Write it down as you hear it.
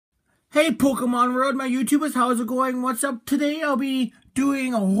Hey Pokemon World, my YouTubers, how's it going? What's up? Today I'll be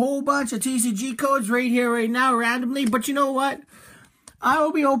doing a whole bunch of TCG codes right here, right now, randomly. But you know what? I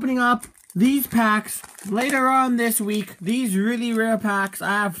will be opening up these packs later on this week. These really rare packs.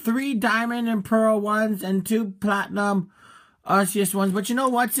 I have 3 Diamond and Pearl ones and 2 Platinum Arceus ones. But you know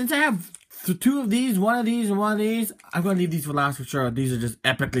what? Since I have 2 of these, 1 of these, and 1 of these, I'm going to leave these for last for sure. These are just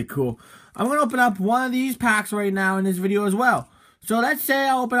epically cool. I'm going to open up 1 of these packs right now in this video as well. So let's say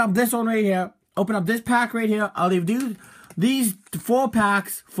I open up this one right here, open up this pack right here. I'll leave these 4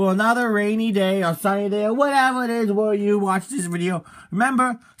 packs for another rainy day or sunny day or whatever it is where you watch this video.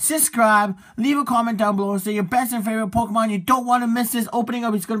 Remember, subscribe, leave a comment down below, say your best and favorite Pokemon. You don't want to miss this opening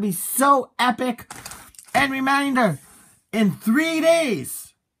up. It's going to be so epic. And reminder, in 3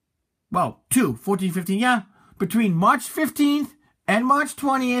 days, well, 14, 15, yeah, between March 15th and March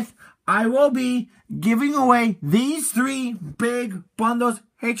 20th, I will be giving away these 3 big bundles.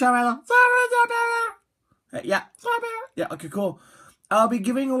 Hey, Charmeleon. Yeah. Yeah, okay, cool. I'll be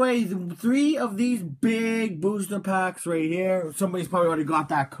giving away 3 of these big booster packs right here. Somebody's probably already got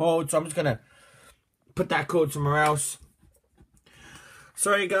that code, so I'm just going to put that code somewhere else.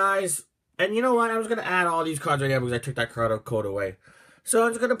 Sorry, guys. And you know what? I was going to add all these cards right here because I took that code away. So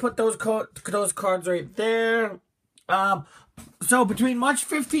I'm just going to put those cards right there. So between March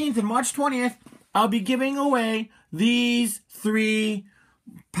 15th and March 20th, I'll be giving away these 3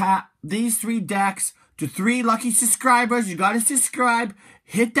 decks to 3 lucky subscribers. You gotta subscribe,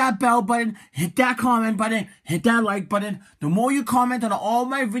 hit that bell button, hit that comment button, hit that like button. The more you comment on all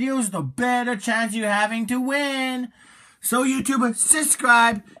my videos, the better chance you're having to win. So YouTuber,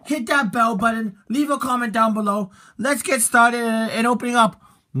 subscribe, hit that bell button, leave a comment down below. Let's get started in opening up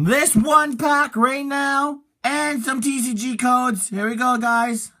this 1 pack right now. And some TCG codes. Here we go,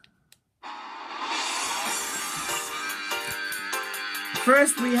 guys.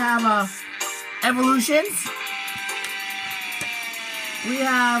 First, we have Evolutions. We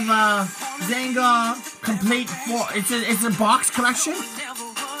have Zenga Complete 4. It's a box collection.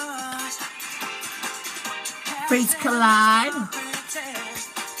 Face Collide.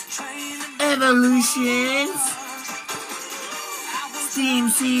 Evolutions. Steam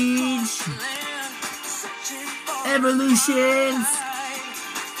Siege. Evolutions.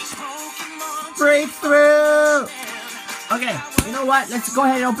 Breakthrough. Okay, you know what? Let's go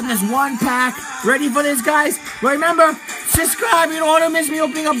ahead and open this 1 pack. Ready for this, guys? Remember, subscribe. You don't want to miss me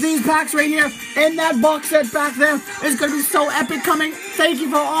opening up these packs right here. And that box set back there is going to be so epic coming. Thank you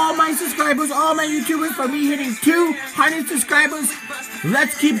for all my subscribers, all my YouTubers, for me hitting 200 subscribers.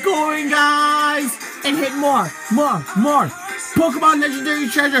 Let's keep going, guys. And hit more. Pokemon Legendary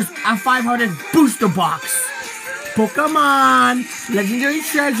Treasures at 500 booster box. Pokemon Legendary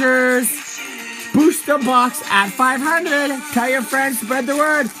Treasures booster box at 500. Tell your friends, spread the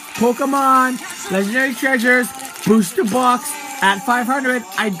word. Pokemon Legendary Treasures booster box at 500.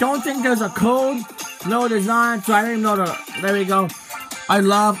 I don't think there's a code. No, there's not. So I don't even know there we go. I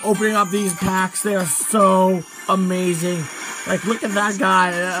love opening up these packs. They are so amazing. Like, look at that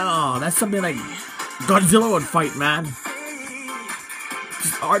guy. Oh, that's something like Godzilla would fight, man.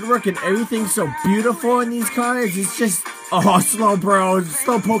 Just artwork and everything so beautiful in these cards. It's just, oh, Slowpoke.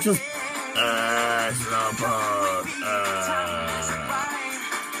 Slowpoke's just, Slowpoke.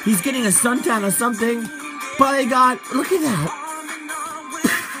 He's getting a suntan or something. But I got, look at that.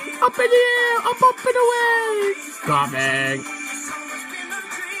 Up in the air, up and away. Coughing.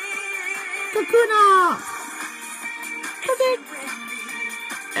 Kakuna.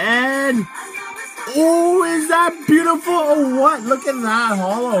 And oh, is that beautiful? Oh, what? Look at that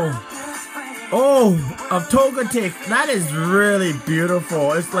hollow. Oh, of Togetic. That is really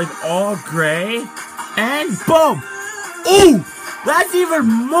beautiful. It's like all gray. And boom. Oh, that's even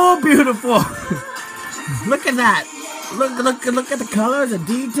more beautiful. Look at that. Look at the colors, the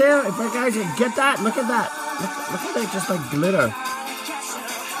detail. If you guys can get that, look at that. Look at that, just like glitter.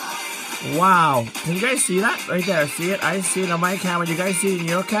 Wow. Can you guys see that? Right there. See it? I see it on my camera. You guys see it in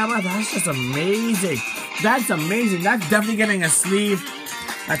your camera? That's just amazing. That's amazing. That's definitely getting a sleeve.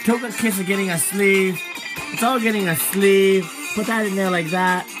 Togekiss is getting a sleeve. It's all getting a sleeve. Put that in there like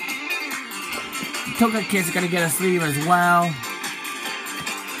that. Togekiss is going to get a sleeve as well.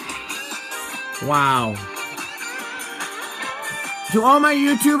 Wow. To all my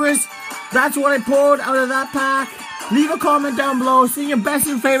YouTubers, that's what I pulled out of that pack. Leave a comment down below. See your best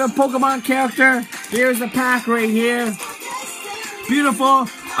and favorite Pokemon character. Here's the pack right here. Beautiful.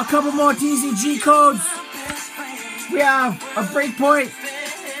 A couple more TCG codes. We have a Breakpoint.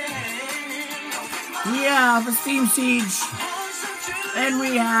 We have a Steam Siege. And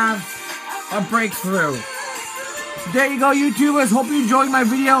we have a Breakthrough. There you go, YouTubers. Hope you enjoyed my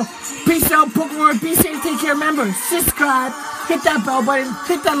video. Peace out, Pokemon. Be safe. Take care. Remember, subscribe. Hit that bell button.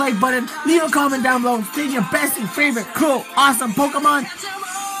 Hit that like button. Leave a comment down below. State your best and favorite cool, awesome Pokemon.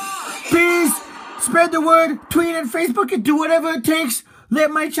 Peace. Spread the word. Tweet and Facebook and do whatever it takes. Let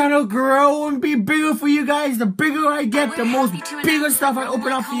my channel grow and be bigger for you guys. The bigger I get, the most bigger stuff I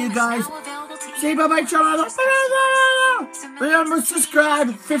open up for you guys. Say bye-bye, channel. Remember,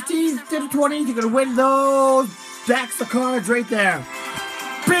 subscribe. 15 to 20, you're going to win those decks of cards right there.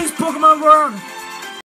 Peace, Pokemon world.